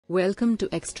Welcome to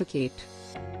Extracate.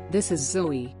 This is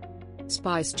Zoe.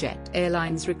 SpiceJet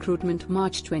Airlines Recruitment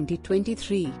March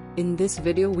 2023. In this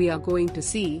video we are going to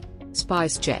see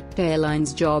SpiceJet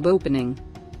Airlines job opening,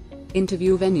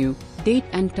 interview venue, date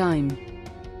and time,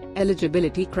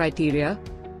 eligibility criteria,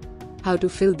 how to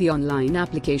fill the online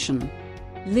application,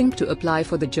 link to apply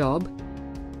for the job.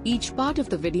 Each part of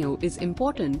the video is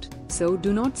important, so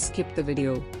do not skip the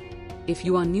video. If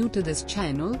you are new to this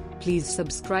channel, please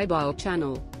subscribe our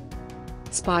channel.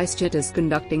 SpiceJet is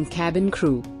conducting cabin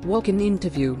crew walk-in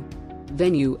interview.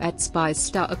 Venue at Spice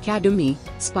Star Academy,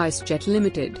 SpiceJet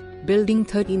Limited, Building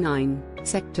 39,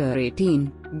 Sector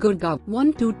 18, Gurgaon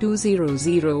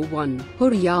 122001,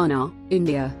 Haryana,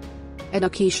 India.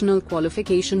 Educational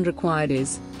qualification required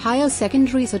is Higher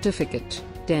Secondary Certificate,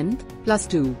 10th, plus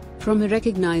 2, from a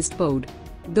recognized board.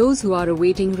 Those who are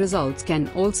awaiting results can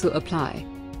also apply.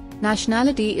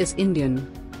 Nationality is Indian.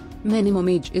 Minimum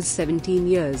age is 17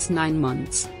 years 9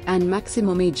 months, and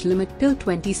maximum age limit till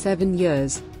 27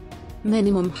 years.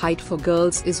 Minimum height for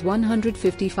girls is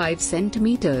 155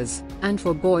 centimeters, and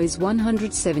for boys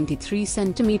 173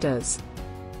 centimeters.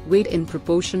 Weight in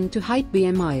proportion to height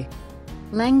BMI.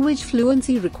 Language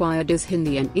fluency required is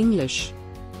Hindi and English.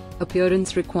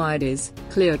 Appearance required is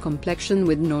clear complexion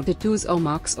with no tattoos or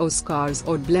marks or scars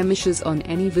or blemishes on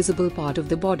any visible part of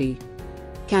the body.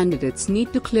 Candidates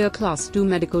need to clear Class 2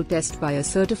 medical test by a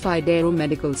certified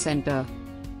aeromedical center.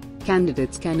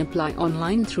 Candidates can apply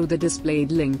online through the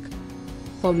displayed link.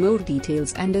 For more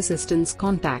details and assistance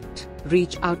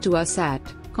reach out to us at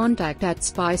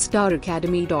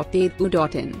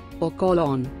contact@spicestaracademy.edu.in or call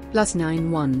on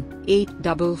 +91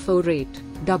 8448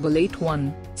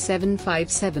 881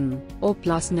 757 or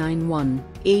 +91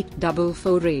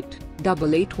 8448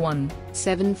 881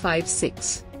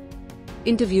 756.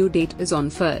 Interview date is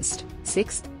on 1st,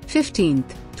 6th,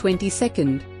 15th,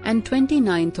 22nd, and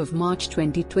 29th of March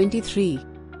 2023.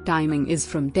 Timing is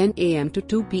from 10 AM to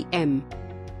 2 PM.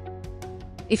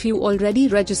 If you already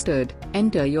registered,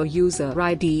 enter your user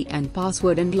ID and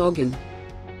password and login.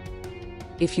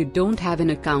 If you don't have an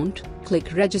account,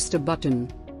 click Register button.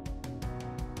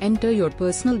 Enter your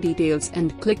personal details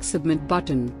and click Submit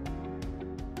button.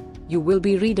 You will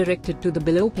be redirected to the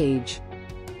below page.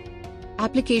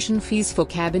 Application fees for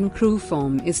cabin crew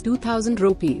form is 2000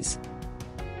 rupees.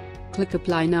 Click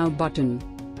Apply Now button.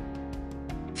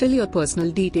 Fill your personal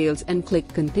details and click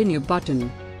Continue button.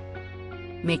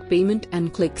 Make payment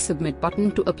and click Submit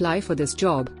button to apply for this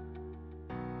job.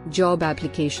 Job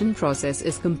application process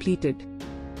is completed.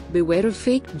 Beware of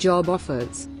fake job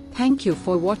offers. Thank you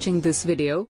for watching this video.